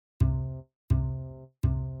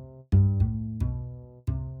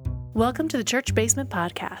Welcome to the Church Basement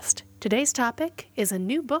Podcast. Today's topic is a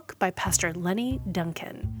new book by Pastor Lenny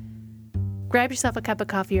Duncan. Grab yourself a cup of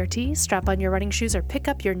coffee or tea, strap on your running shoes, or pick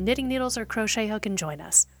up your knitting needles or crochet hook and join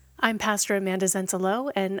us. I'm Pastor Amanda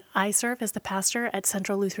Zenzalo, and I serve as the pastor at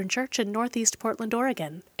Central Lutheran Church in Northeast Portland,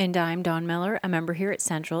 Oregon. And I'm Dawn Miller, a member here at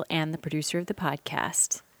Central and the producer of the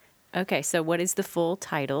podcast. Okay, so what is the full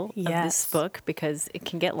title of this book? Because it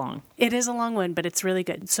can get long. It is a long one, but it's really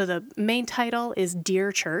good. So the main title is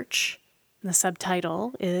Dear Church. The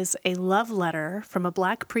subtitle is A Love Letter from a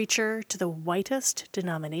Black Preacher to the Whitest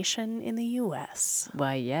Denomination in the U.S.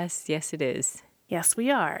 Why, yes it is. Yes, we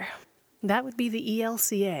are. That would be the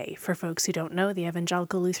ELCA. For folks who don't know, the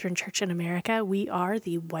Evangelical Lutheran Church in America, we are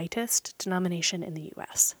the whitest denomination in the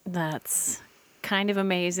U.S. That's kind of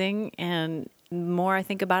amazing, and the more I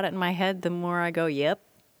think about it in my head, the more I go, yep.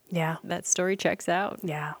 Yeah. That story checks out.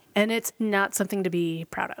 Yeah. And it's not something to be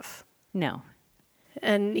proud of. No.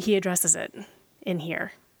 And he addresses it in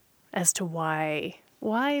here as to why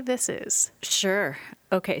this is. Sure.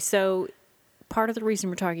 Okay, so part of the reason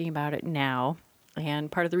we're talking about it now, and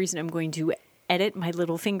part of the reason I'm going to edit my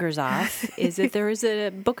little fingers off, is that there is a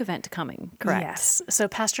book event coming, correct? Yes. So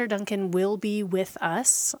Pastor Duncan will be with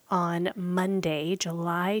us on Monday,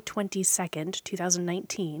 July 22nd,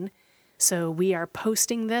 2019. So we are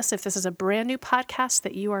posting this. If this is a brand new podcast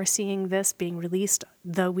that you are seeing this being released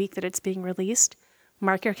the week that it's being released,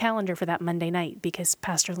 mark your calendar for that Monday night because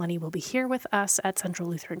Pastor Lenny will be here with us at Central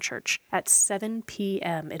Lutheran Church at 7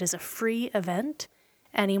 p.m. It is a free event.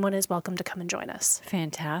 Anyone is welcome to come and join us.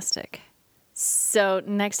 Fantastic. So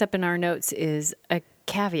next up in our notes is a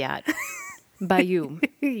caveat by you.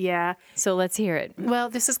 Yeah. So let's hear it. Well,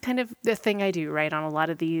 this is kind of the thing I do, right, on a lot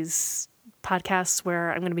of these podcasts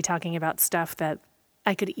where I'm going to be talking about stuff that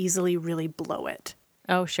I could easily really blow it.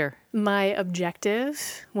 Oh, sure. My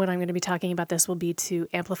objective when I'm going to be talking about this will be to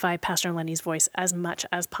amplify Pastor Lenny's voice as much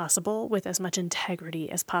as possible with as much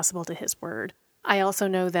integrity as possible to his word. I also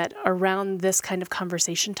know that around this kind of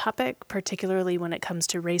conversation topic, particularly when it comes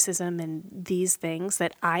to racism and these things,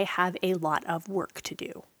 that I have a lot of work to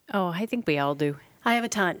do. Oh, I think we all do. I have a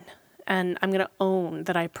ton. And I'm going to own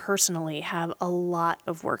that I personally have a lot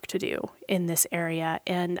of work to do in this area.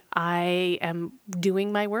 And I am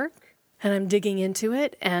doing my work and I'm digging into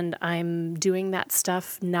it. And I'm doing that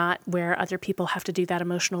stuff not where other people have to do that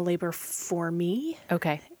emotional labor for me.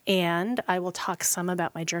 Okay. And I will talk some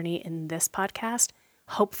about my journey in this podcast,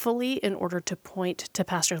 hopefully in order to point to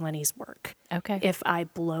Pastor Lenny's work. Okay. If I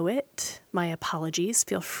blow it, my apologies.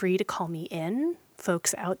 Feel free to call me in.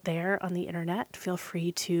 Folks out there on the internet, feel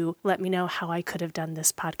free to let me know how I could have done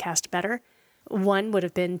this podcast better. One would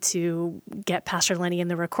have been to get Pastor Lenny in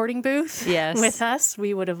the recording booth with us.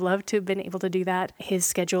 We would have loved to have been able to do that. His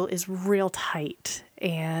schedule is real tight,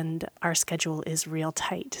 and our schedule is real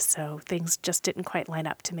tight, so things just didn't quite line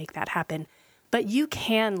up to make that happen. But you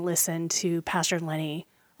can listen to Pastor Lenny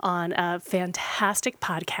on a fantastic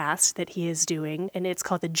podcast that he is doing, and it's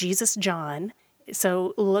called The Jesus John.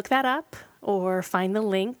 So look that up or find the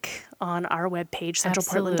link on our webpage,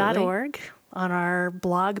 centralportland.org. On our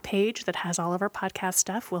blog page that has all of our podcast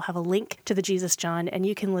stuff, we'll have a link to the Jesus John, and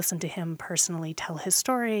you can listen to him personally tell his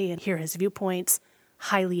story and hear his viewpoints.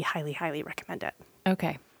 Highly, highly, highly recommend it.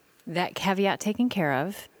 Okay. That caveat taken care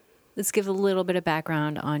of. Let's give a little bit of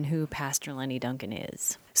background on who Pastor Lenny Duncan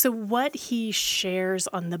is. So what he shares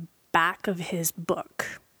on the back of his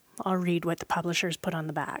book, I'll read what the publishers put on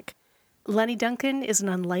the back. Lenny Duncan is an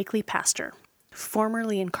unlikely pastor.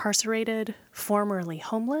 Formerly incarcerated, formerly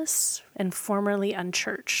homeless, and formerly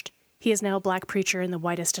unchurched. He is now a black preacher in the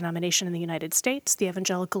whitest denomination in the United States, the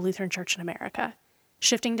Evangelical Lutheran Church in America.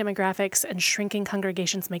 Shifting demographics and shrinking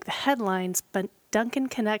congregations make the headlines, but Duncan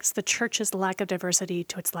connects the church's lack of diversity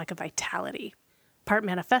to its lack of vitality. Part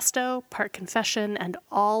manifesto, part confession, and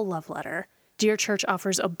all love letter, Dear Church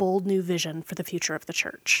offers a bold new vision for the future of the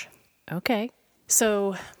church. Okay.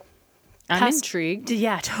 So I'm intrigued.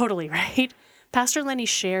 Yeah, totally, right? Pastor Lenny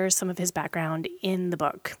shares some of his background in the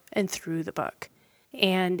book and through the book.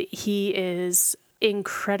 And he is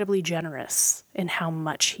incredibly generous in how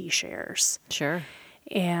much he shares. Sure.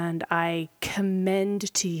 And I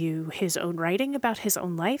commend to you his own writing about his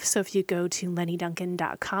own life. So if you go to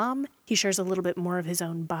lennyduncan.com, he shares a little bit more of his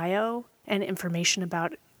own bio and information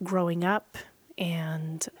about growing up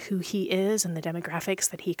and who he is and the demographics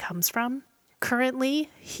that he comes from. Currently,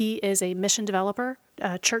 he is a mission developer,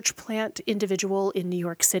 a church plant individual in New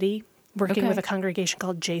York City, working with a congregation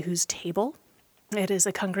called Jehu's Table. It is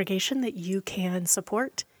a congregation that you can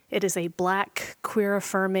support. It is a Black,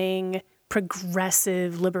 queer-affirming,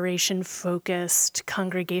 progressive, liberation-focused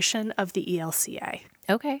congregation of the ELCA.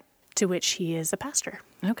 Okay. to which he is a pastor.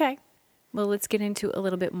 Okay. Well, let's get into a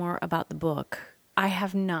little bit more about the book. I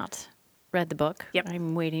have not read the book. Yep.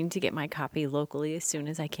 I'm waiting to get my copy locally as soon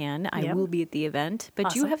as I can. I Yep. will be at the event,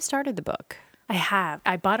 but you Awesome. have started the book. I have.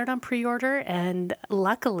 I bought it on pre-order, and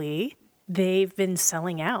luckily they've been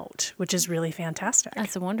selling out, which is really fantastic.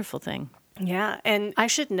 That's a wonderful thing. Yeah, and I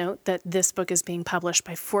should note that this book is being published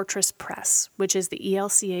by Fortress Press, which is the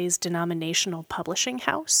ELCA's denominational publishing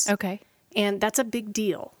house. Okay. And that's a big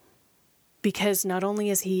deal because not only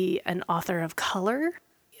is he an author of color,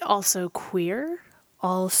 also queer,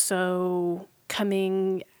 also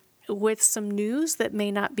coming with some news that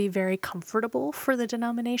may not be very comfortable for the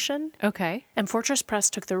denomination. Okay. And Fortress Press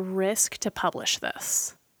took the risk to publish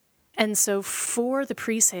this. And so for the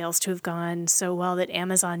pre-sales to have gone so well that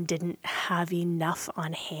Amazon didn't have enough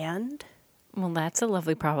on hand, Well, that's a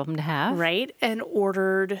lovely problem to have. right? And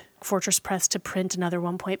ordered Fortress Press to print another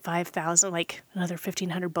 1.5 thousand, like another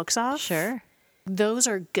 1,500 books off. Sure. Those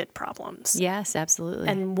are good problems. Yes, absolutely.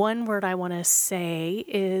 And one word I want to say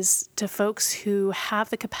is to folks who have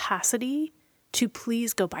the capacity to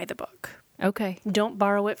please go buy the book. okay. Don't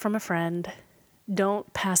borrow it from a friend.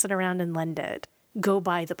 Don't pass it around and lend it. Go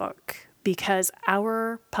buy the book because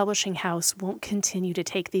our publishing house won't continue to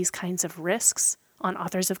take these kinds of risks on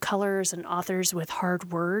authors of colors and authors with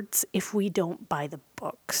hard words if we don't buy the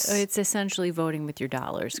books. It's essentially voting with your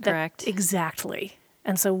dollars, correct? Exactly.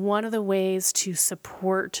 And so one of the ways to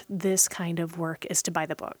support this kind of work is to buy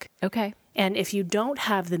the book. Okay. And if you don't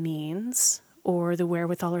have the means or the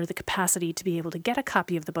wherewithal or the capacity to be able to get a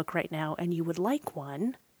copy of the book right now and you would like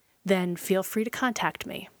one, then feel free to contact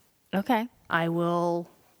me. Okay. I will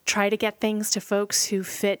try to get things to folks who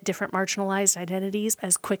fit different marginalized identities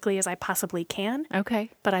as quickly as I possibly can, Okay.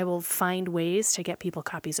 but I will find ways to get people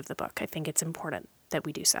copies of the book. I think it's important that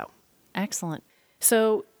we do so. Excellent.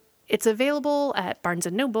 So it's available at Barnes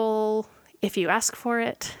 & Noble if you ask for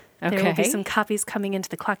it. There will be Okay. some copies coming into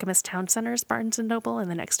the Clackamas Town Center's Barnes & Noble in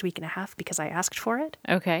the next week and a half because I asked for it.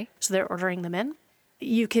 Okay. So they're ordering them in.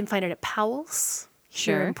 You can find it at Powell's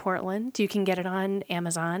here Sure. in Portland. You can get it on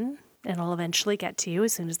Amazon, and it'll eventually get to you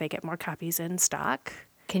as soon as they get more copies in stock.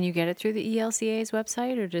 Can you get it through the ELCA's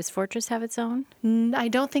website, or does Fortress have its own? I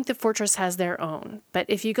don't think that Fortress has their own, but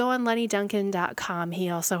if you go on LennyDuncan.com, he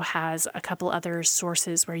also has a couple other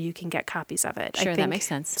sources where you can get copies of it. Sure, that makes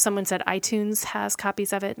sense. Someone said iTunes has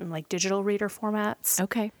copies of it in like digital reader formats.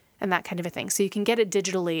 Okay. And that kind of a thing. So you can get it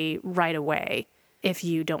digitally right away if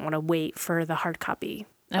you don't want to wait for the hard copy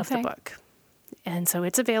of the Okay. book. And so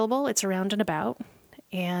it's available, it's around and about,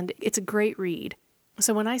 and it's a great read.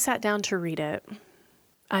 So when I sat down to read it,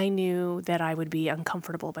 I knew that I would be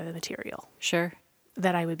uncomfortable by the material, Sure.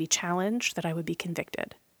 that I would be challenged, that I would be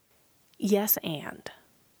convicted. Yes, and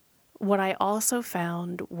what I also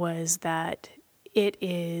found was that it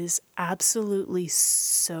is absolutely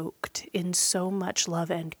soaked in so much love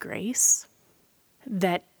and grace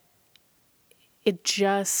that it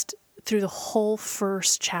just, through the whole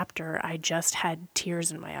first chapter, I just had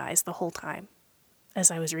tears in my eyes the whole time as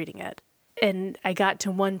I was reading it. And I got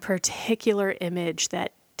to one particular image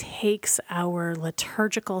that takes our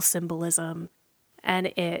liturgical symbolism and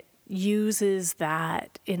it uses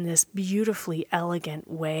that in this beautifully elegant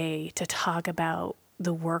way to talk about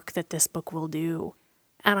the work that this book will do.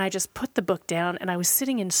 And I just put the book down and I was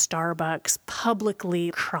sitting in Starbucks publicly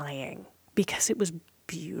crying because it was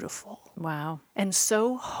beautiful Wow. and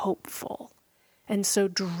so hopeful and so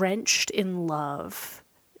drenched in love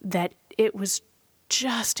that it was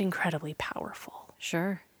just incredibly powerful.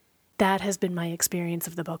 Sure. That has been my experience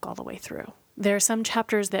of the book all the way through. There are some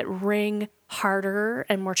chapters that ring harder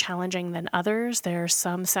and more challenging than others. There are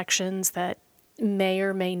some sections that may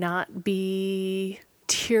or may not be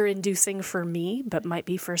tear-inducing for me, but might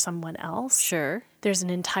be for someone else. Sure. There's an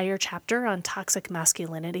entire chapter on toxic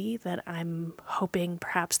masculinity that I'm hoping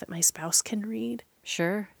perhaps that my spouse can read,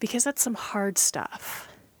 Sure. because that's some hard stuff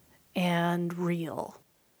and real.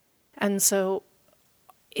 And so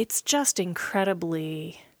it's just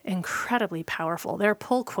incredibly powerful. There are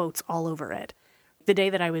pull quotes all over it. The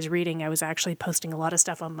day that I was reading, I was actually posting a lot of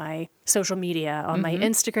stuff on my social media, on my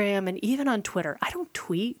Instagram, and even on Twitter. I don't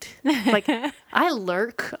tweet. Like, I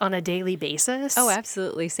lurk on a daily basis. Oh,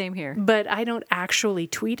 absolutely. Same here. But I don't actually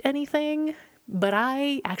tweet anything. But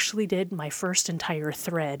I actually did my first entire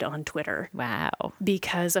thread on Twitter Wow.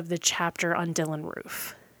 because of the chapter on Dylan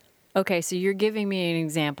Roof. Okay, so you're giving me an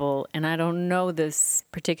example, and I don't know this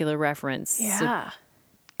particular reference. So Yeah.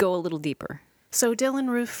 go a little deeper. So Dylan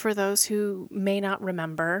Roof, for those who may not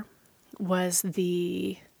remember, was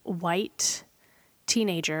the white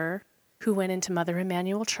teenager who went into Mother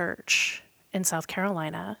Emanuel Church in South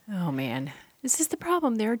Carolina Oh, man. This is the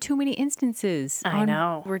problem. There are too many instances I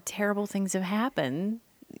know. where terrible things have happened.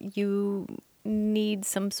 You need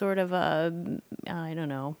some sort of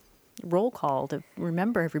roll call to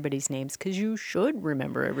remember everybody's names, because you should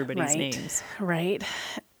remember everybody's names. Right.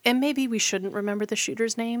 And maybe we shouldn't remember the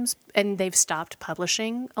shooters' names, and they've stopped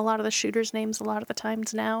publishing a lot of the shooters' names a lot of the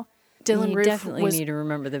times now. Dylan Roof definitely need to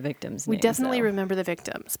remember the victims' We names, definitely though. remember the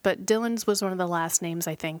victims, but Dylan's was one of the last names,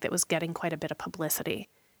 I think, that was getting quite a bit of publicity.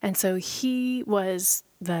 And so he was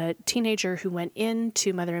the teenager who went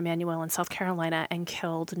into Mother Emanuel in South Carolina and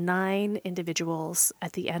killed 9 individuals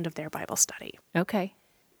at the end of their Bible study. Okay.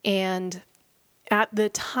 And at the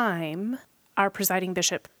time, our presiding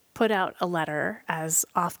bishop put out a letter, as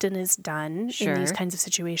often is done in these kinds of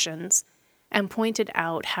situations, and pointed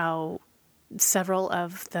out how several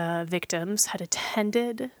of the victims had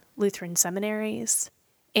attended Lutheran seminaries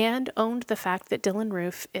and owned the fact that Dylan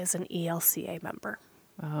Roof is an ELCA member.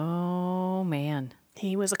 Oh, man.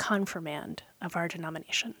 He was a confirmand of our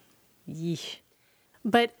denomination. Yeesh.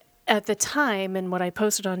 But at the time, and what I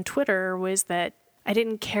posted on Twitter was that I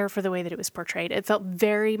didn't care for the way that it was portrayed. It felt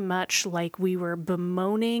very much like we were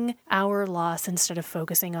bemoaning our loss instead of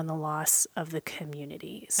focusing on the loss of the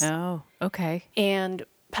communities. Oh, okay. And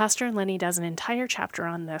Pastor Lenny does an entire chapter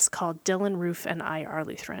on this called Dylan Roof and I Are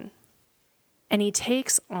Lutheran. And he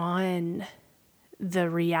takes on the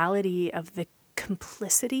reality of the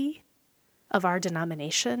complicity of our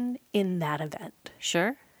denomination in that event.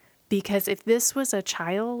 Sure. Because if this was a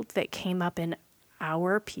child that came up in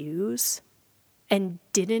our pews and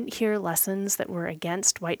didn't hear lessons that were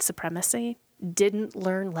against white supremacy, didn't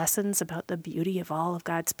learn lessons about the beauty of all of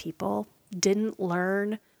God's people, didn't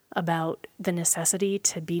learn about the necessity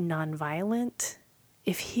to be nonviolent,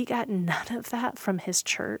 if he got none of that from his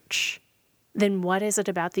church, then what is it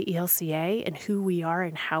about the ELCA and who we are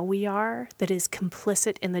and how we are that is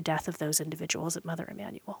complicit in the death of those individuals at Mother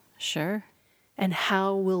Emanuel? Sure. And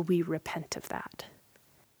how will we repent of that?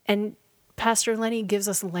 And Pastor Lenny gives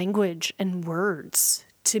us language and words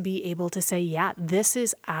to be able to say, yeah, this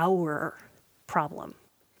is our problem.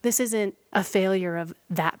 This isn't a failure of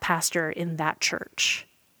that pastor in that church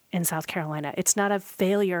in South Carolina. It's not a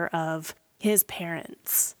failure of his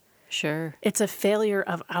parents. Sure. It's a failure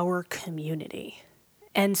of our community.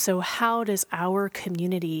 And so how does our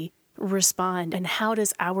community respond, and how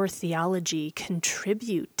does our theology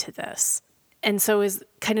contribute to this? And so as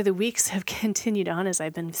kind of the weeks have continued on, as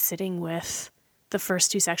I've been sitting with the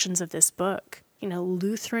first 2 sections of this book,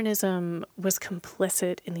 Lutheranism was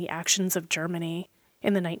complicit in the actions of Germany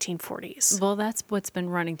in the 1940s. Well, that's what's been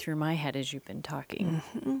running through my head as you've been talking.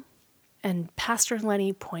 Mm-hmm. And Pastor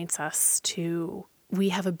Lenny points us to, we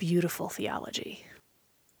have a beautiful theology.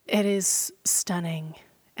 It is stunning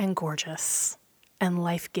and gorgeous and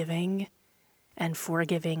life-giving and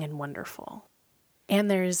forgiving and wonderful. And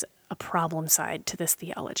there's a problem side to this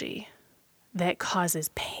theology that causes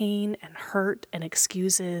pain and hurt and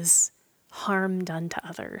excuses harm done to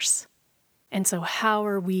others. And so how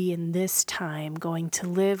are we in this time going to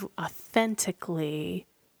live authentically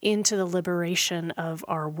into the liberation of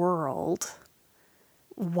our world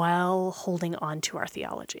while holding on to our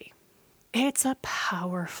theology? It's a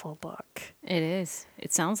powerful book. It is.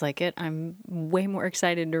 It sounds like it. I'm way more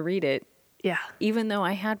excited to read it. Yeah. Even though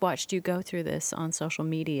I had watched you go through this on social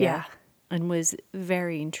media and was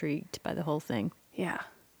very intrigued by the whole thing. Yeah.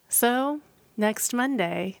 So next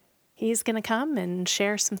Monday, he's going to come and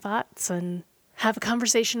share some thoughts and have a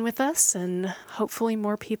conversation with us, and hopefully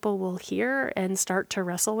more people will hear and start to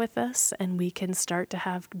wrestle with this, and we can start to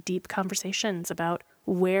have deep conversations about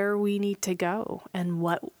where we need to go and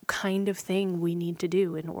what kind of thing we need to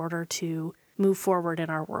do in order to move forward in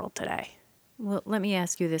our world today. Well, let me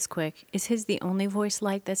ask you this quick. Is his the only voice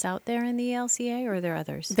like this out there in the LCA, or are there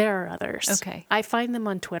others? There are others. Okay. I find them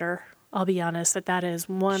on Twitter. I'll be honest that is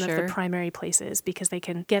one of Sure. the primary places because they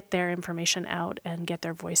can get their information out and get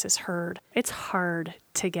their voices heard. It's hard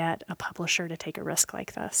to get a publisher to take a risk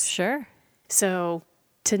like this. Sure. So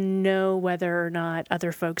to know whether or not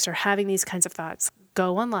other folks are having these kinds of thoughts,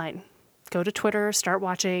 go online, go to Twitter, start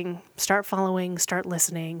watching, start following, start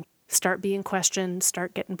listening, start being questioned,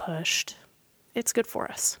 start getting pushed. It's good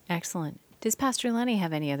for us. Excellent. Does Pastor Lenny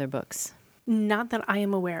have any other books? Not that I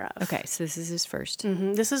am aware of. Okay, so this is his first.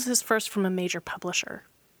 This is his first from a major publisher.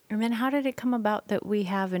 And then how did it come about that we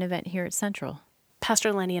have an event here at Central?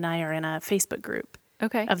 Pastor Lenny and I are in a Facebook group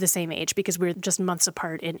Okay. of the same age because we're just months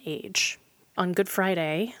apart in age. On Good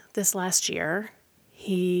Friday this last year,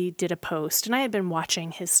 he did a post, and I had been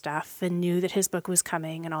watching his stuff and knew that his book was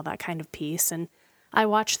coming and all that kind of piece. And I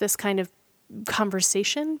watched this kind of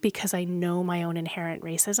conversation because I know my own inherent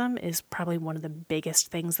racism is probably one of the biggest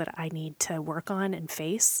things that I need to work on and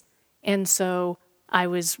face. And so I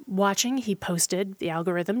was watching, he posted, the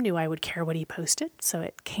algorithm knew I would care what he posted, so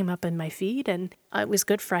it came up in my feed, and it was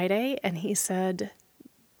Good Friday, and he said,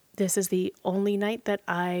 "This is the only night that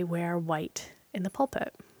I wear white in the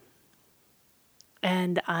pulpit."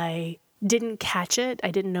 And I didn't catch it.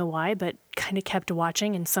 I didn't know why, but kind of kept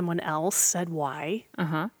watching, and someone else said why.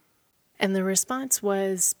 And the response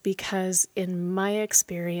was, because in my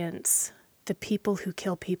experience, the people who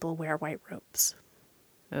kill people wear white robes.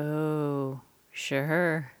 Oh,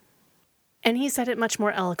 sure. And he said it much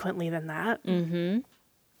more eloquently than that.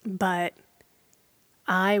 But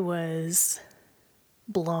I was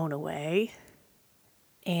blown away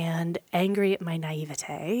and angry at my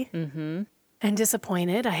naivete and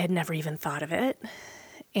disappointed. I had never even thought of it,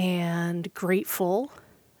 and grateful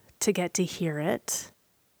to get to hear it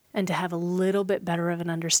and to have a little bit better of an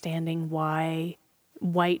understanding why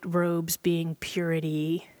white robes being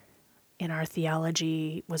purity in our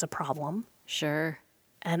theology was a problem. Sure.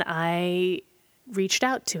 And I reached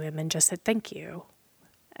out to him and just said, thank you.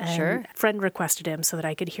 And Sure. a friend requested him so that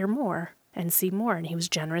I could hear more and see more. And he was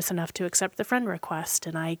generous enough to accept the friend request.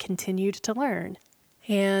 And I continued to learn.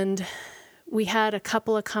 And we had a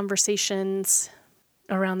couple of conversations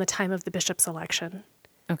around the time of the bishop's election.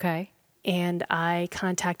 Okay. And I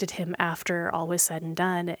contacted him after all was said and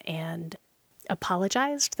done and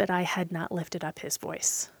apologized that I had not lifted up his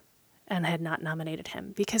voice and had not nominated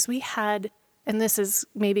him. Because we had, and this is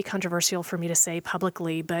maybe controversial for me to say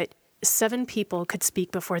publicly, but 7 people could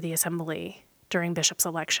speak before the assembly during bishop's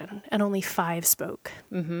election, and only 5 spoke.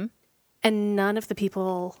 And none of the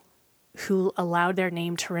people who allowed their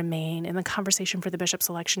name to remain in the conversation for the bishop's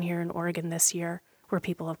election here in Oregon this year were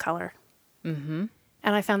people of color. And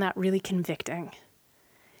I found that really convicting,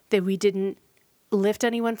 that we didn't lift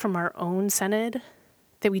anyone from our own synod,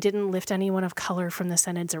 that we didn't lift anyone of color from the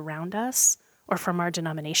synods around us or from our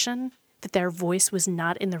denomination, that their voice was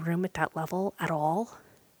not in the room at that level at all,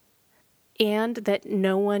 and that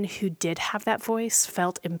no one who did have that voice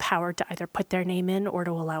felt empowered to either put their name in or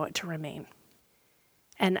to allow it to remain.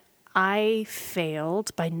 And I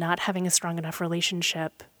failed by not having a strong enough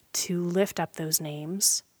relationship to lift up those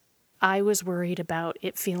names. I was worried about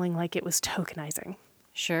it feeling like it was tokenizing.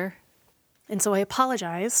 Sure. And so I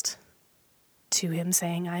apologized to him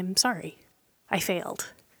saying, I'm sorry. I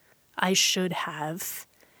failed. I should have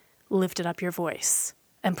lifted up your voice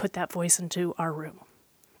and put that voice into our room,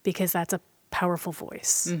 because that's a powerful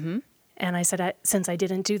voice. And I said, since I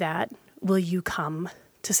didn't do that, will you come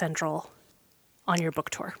to Central on your book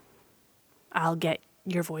tour? I'll get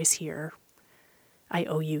your voice here. I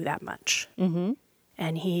owe you that much.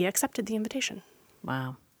 And he accepted the invitation.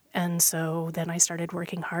 Wow. And so then I started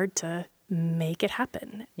working hard to make it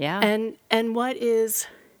happen. Yeah. And what is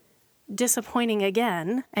disappointing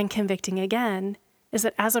again and convicting again is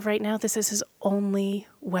that as of right now, this is his only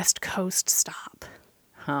West Coast stop.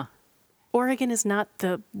 Oregon is not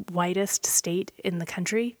the whitest state in the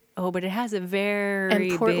country. Oh, but it has a very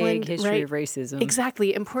big history of racism.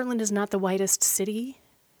 Exactly. And Portland is not the whitest city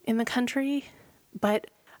in the country, but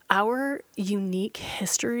our unique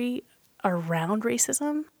history around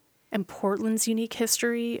racism and Portland's unique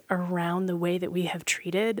history around the way that we have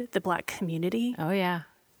treated the Black community. Oh, yeah.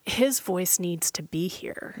 His voice needs to be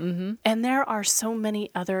here. And there are so many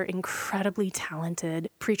other incredibly talented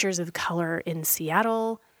preachers of color in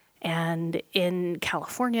Seattle and in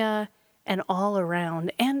California and all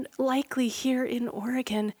around, and likely here in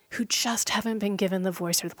Oregon, who just haven't been given the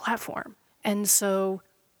voice or the platform. And so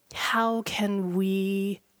how can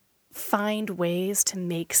we find ways to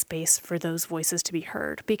make space for those voices to be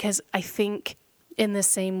heard? Because I think in the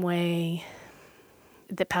same way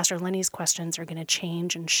that Pastor Lenny's questions are going to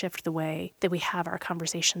change and shift the way that we have our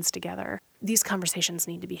conversations together, these conversations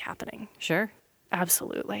need to be happening. Sure.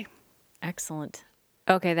 Absolutely. Excellent.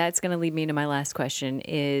 Okay, that's going to lead me to my last question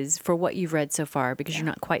is, for what you've read so far, because you're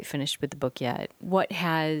not quite finished with the book yet, what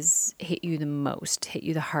has hit you the most, hit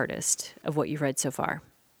you the hardest of what you've read so far?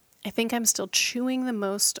 I think I'm still chewing the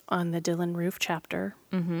most on the Dylann Roof chapter.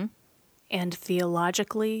 And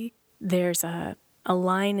theologically, there's a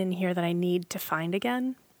line in here that I need to find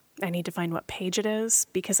again. I need to find what page it is,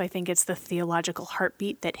 because I think it's the theological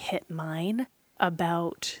heartbeat that hit mine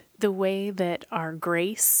about the way that our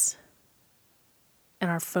grace and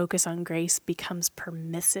our focus on grace becomes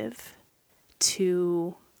permissive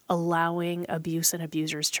to allowing abuse and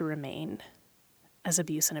abusers to remain as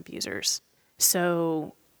abuse and abusers.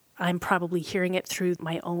 So I'm probably hearing it through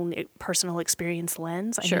my own personal experience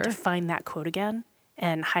lens. I need to find that quote again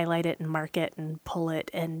and highlight it and mark it and pull it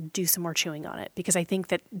and do some more chewing on it. Because I think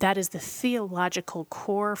that that is the theological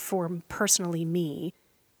core for personally me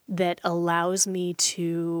that allows me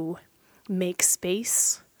to make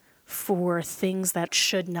space for things that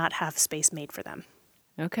should not have space made for them.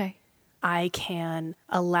 Okay. I can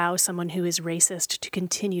allow someone who is racist to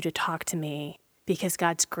continue to talk to me because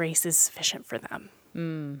God's grace is sufficient for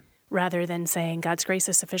them. Rather than saying God's grace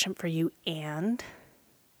is sufficient for you and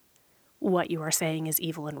what you are saying is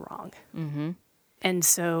evil and wrong. Mm-hmm. And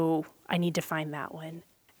so I need to find that one.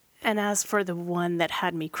 And as for the one that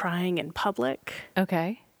had me crying in public,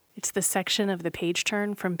 Okay. it's the section of the page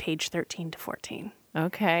turn from page 13 to 14.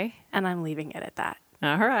 Okay. And I'm leaving it at that.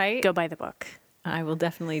 All right. Go buy the book. I will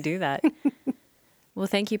definitely do that. Well,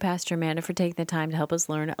 thank you, Pastor Amanda, for taking the time to help us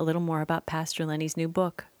learn a little more about Pastor Lenny's new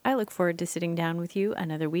book. I look forward to sitting down with you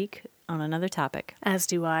another week on another topic. As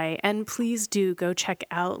do I. And please do go check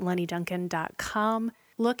out lennyduncan.com.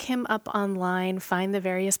 Look him up online, find the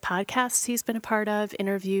various podcasts he's been a part of,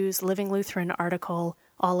 interviews, Living Lutheran article,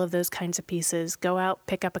 all of those kinds of pieces. Go out,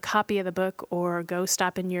 pick up a copy of the book, or go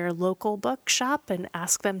stop in your local bookshop and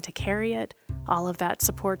ask them to carry it. All of that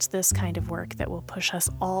supports this kind of work that will push us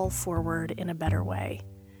all forward in a better way.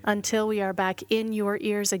 Until we are back in your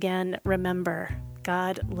ears again, remember,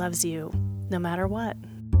 God loves you no matter what.